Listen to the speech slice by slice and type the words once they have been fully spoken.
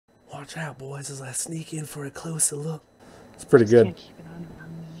Watch out, boys, as I sneak in for a closer look. It's pretty good.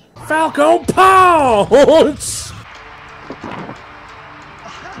 Falcon Punch!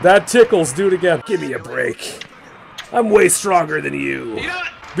 That tickles. Do it again. Give me a break. I'm way stronger than you.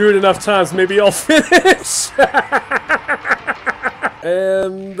 Do it enough times, maybe I'll finish.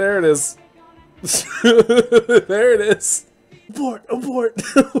 And there it is. There it is. Abort, abort,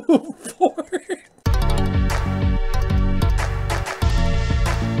 abort.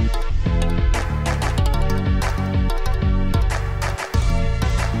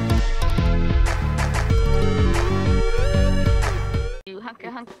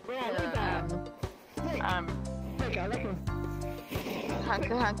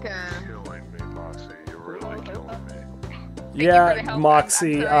 Killing me, Moxie. You're really killing me. Yeah,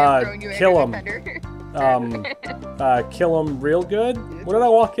 Moxie, kill him. Kill him real good? What did I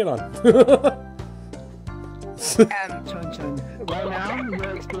walk in on? Chun, right now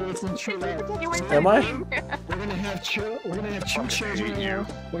you're experiencing true love. Am I? We're gonna have true children here.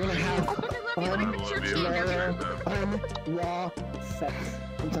 We're gonna have raw sex.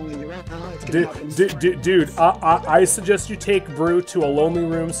 I'm telling you right now, it's gonna happen. Dude, I suggest you take Brew to a lonely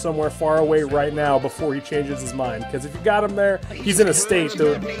room somewhere far away right now before he changes his mind. Because if you got him there, he's in a state,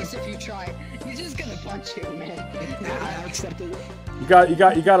 dude. If you try, he's just gonna punch you, man. I accept it. You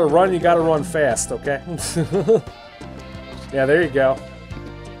gotta run. You gotta run fast, okay? Yeah, there you go.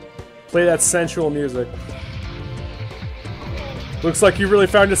 Play that sensual music. Looks like you really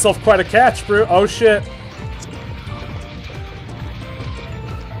found yourself quite a catch, Brew. Oh shit.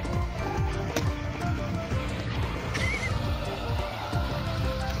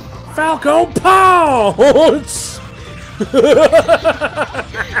 Falcon Punch!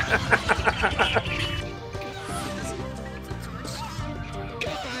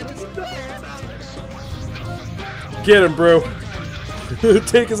 Get him, bro.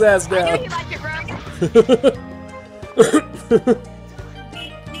 Take his ass down. I knew you liked it,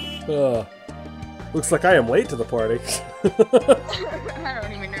 bro. Looks like I am late to the party. I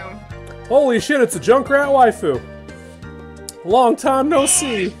don't even know. Holy shit, it's a Junkrat waifu. Long time no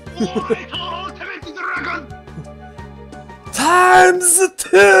see. Times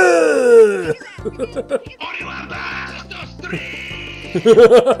two!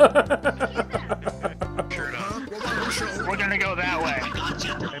 We're gonna go that way.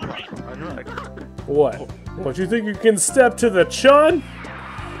 What? What, you think you can step to the Chun?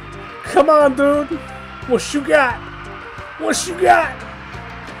 Come on, dude. What you got? What you got?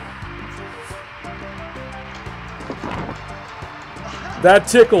 That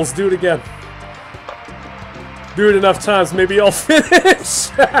tickles. Do it again. Do it enough times, maybe I'll finish.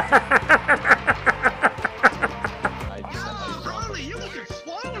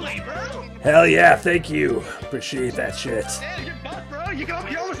 Hell yeah, thank you. Appreciate that shit. Yeah, you're buff, bro.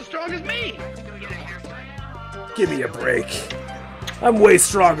 You're almost as strong as me. Give me a break. I'm way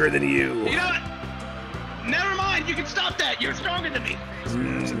stronger than you. You know what? Never mind. You can stop that. You're stronger than me.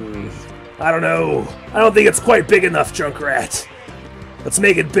 I don't know. I don't think it's quite big enough, Junkrat. Let's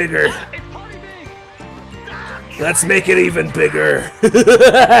make it bigger. It's party big. Let's make it even bigger. Like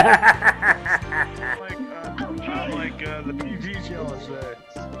the PG show say.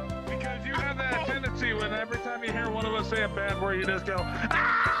 Because you have that tendency when every time you hear one of us say a bad word, you just go,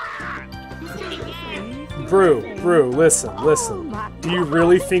 ah! Brew, listen. Do you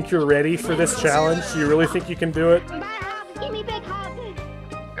really think you're ready for this challenge? Do you really think you can do it?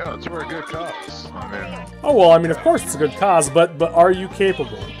 Yeah, it's for a good cause. I mean, Oh well, I mean, of course it's a good cause, but are you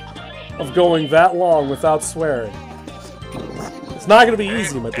capable of going that long without swearing? It's not gonna be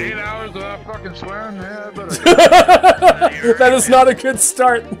easy, my dude. 8 hours without fucking swearing? Yeah, I better. That is not a good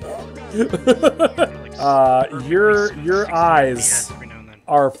start. Your eyes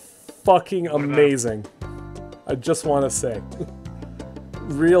are fucking amazing. I just want to say,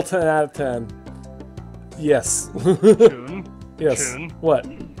 real 10 out of 10. Yes. Chun, Yes. Chun. What?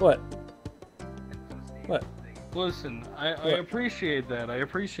 Listen, I appreciate that. I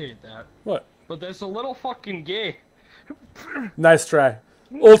appreciate that. What? But that's a little fucking gay. Nice try.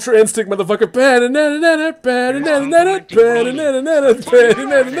 Ultra instinct, motherfucker.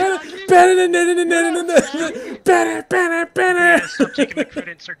 Stop taking me credit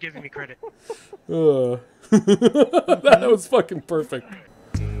and start giving me credit. That was fucking perfect.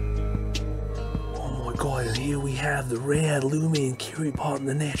 Oh my god, and here we have the rare Lumi and Kiri part in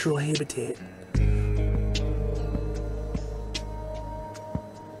the natural habitat.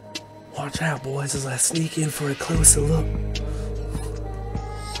 Watch out, boys, as I sneak in for a closer look.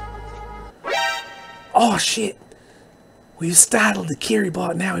 Oh shit! We've startled the Kiri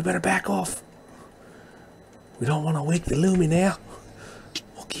bot now, we better back off. We don't want to wake the Lumi now.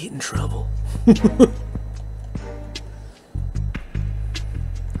 We'll keep get in trouble.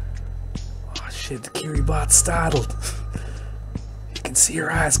 Oh shit, the Kiri bot's startled. You can see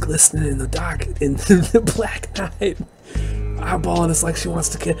her eyes glistening in the dark, in the black night. Eyeballing us like she wants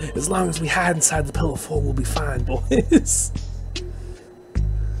to kill. As long as we hide inside the pillow fort, we'll be fine, boys.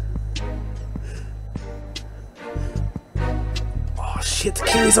 Oh shit, the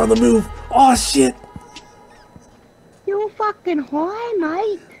Kiri's on the move. Oh shit. You fucking high,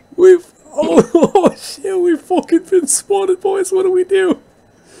 mate. Oh shit, we've fucking been spotted, boys. What do we do?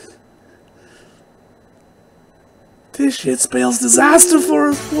 This shit spells disaster for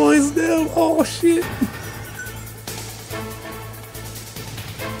us, boys, now. Oh shit.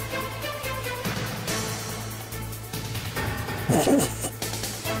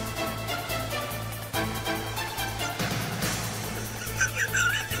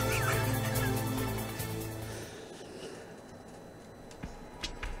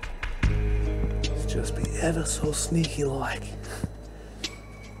 Just be ever so sneaky like.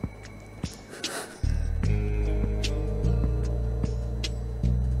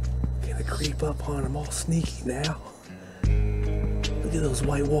 Gonna creep up on him all sneaky now. Look at those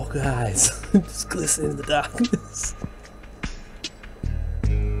white walker eyes. Just glistening in the darkness.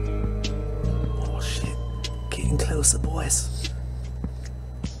 Oh shit. Getting closer, boys.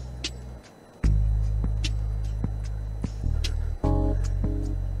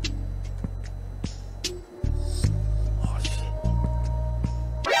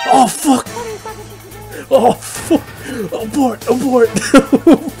 Oh fuck! Oh fuck! Abort! Abort! Abort!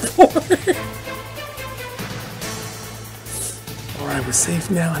 Alright, we're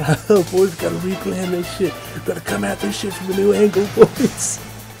safe now. Oh, boys, gotta replan this shit. Gotta come at this shit from a new angle, boys.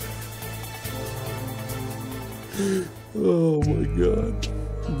 Oh my god.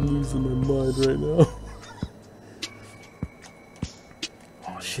 I'm losing my mind right now.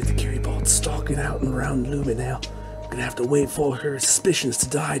 Oh shit, the Kiri bolt's stalking out and around Lumi now. Gonna have to wait for her suspicions to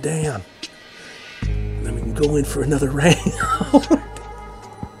die down. And then we can go in for another round.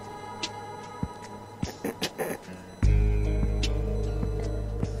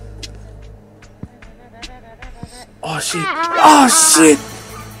 Oh shit! Oh shit!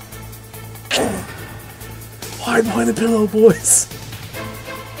 Hide behind the pillow, boys.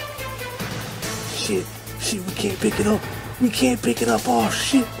 Shit! Shit! We can't pick it up. We can't pick it up. Oh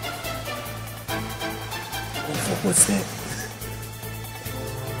shit! What's that?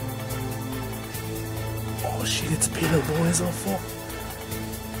 Oh shit, it's a pillow, boys. Oh fuck.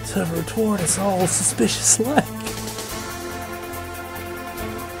 It's hovering toward us all suspicious like.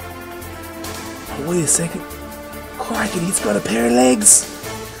 Oh, wait a second. Crikey, he's got a pair of legs.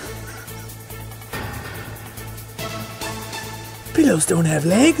 Pillows don't have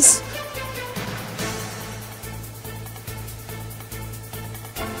legs.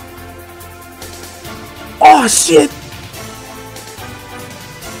 Oh shit!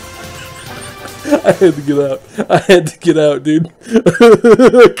 I had to get out. I had to get out, dude.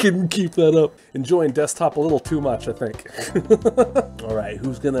 I couldn't keep that up. Enjoying desktop a little too much, I think. Alright,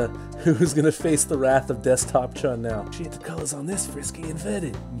 who's gonna face the wrath of desktop Chun now? Shit, the colors on this frisky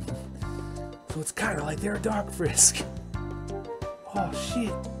inverted. So it's kinda like they're a dark frisk. Oh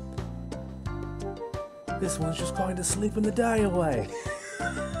shit. This one's just going to sleep in the die away.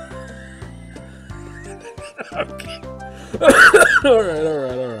 Okay.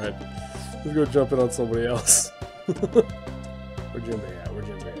 Alright. Let's go jump in on somebody else. Where'd Jimmy at?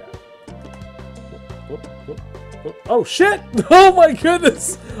 Whoop. Oh shit! Oh my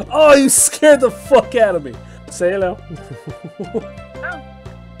goodness! Oh, you scared the fuck out of me. Say hello. Oh,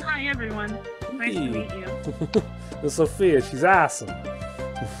 hi everyone. Nice to meet you. It's Sophia, she's awesome.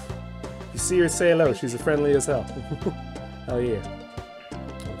 You see her, say hello. She's friendly as hell. Oh yeah.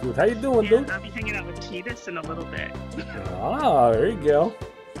 Dude, how you doing, dude? I'll be hanging out with Titus in a little bit. Ah, there you go.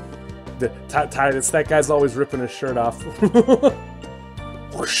 Titus, that guy's always ripping his shirt off.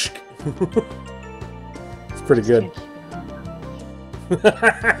 Whoosh. It's pretty good.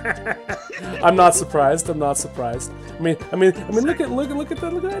 I'm not surprised. I mean, look at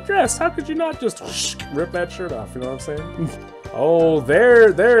that dress. How could you not just rip that shirt off? You know what I'm saying? Oh,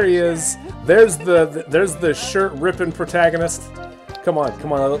 there he is. There's the shirt ripping protagonist. Come on,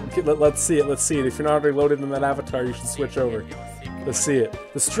 let's see it. If you're not already loaded in that avatar, you should switch over. Let's see it.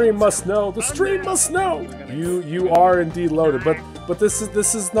 The stream must know. The stream must know. You are indeed loaded, but this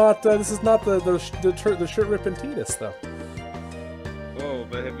is not the shirt ripping Titus though. Oh,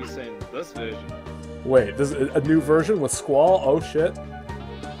 but have you seen this version? Wait, this is a new version with Squall? Oh shit!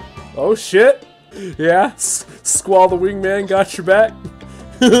 Oh shit! Yeah, Squall the wingman got your back.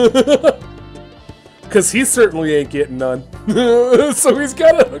 Cause he certainly ain't getting none. So he's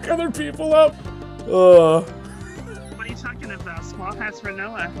gotta hook other people up. What are you talking about? Squall has for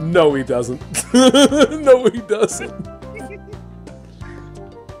Noah. No, he doesn't. No, he doesn't.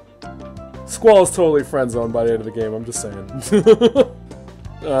 Squall is totally friend zoned by the end of the game. I'm just saying.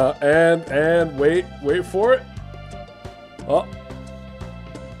 And wait for it. Oh,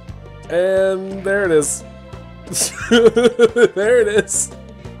 and there it is. There it is.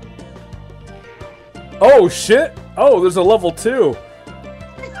 Oh shit! Oh, there's a level 2.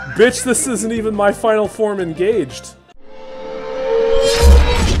 Bitch, this isn't even my final form engaged.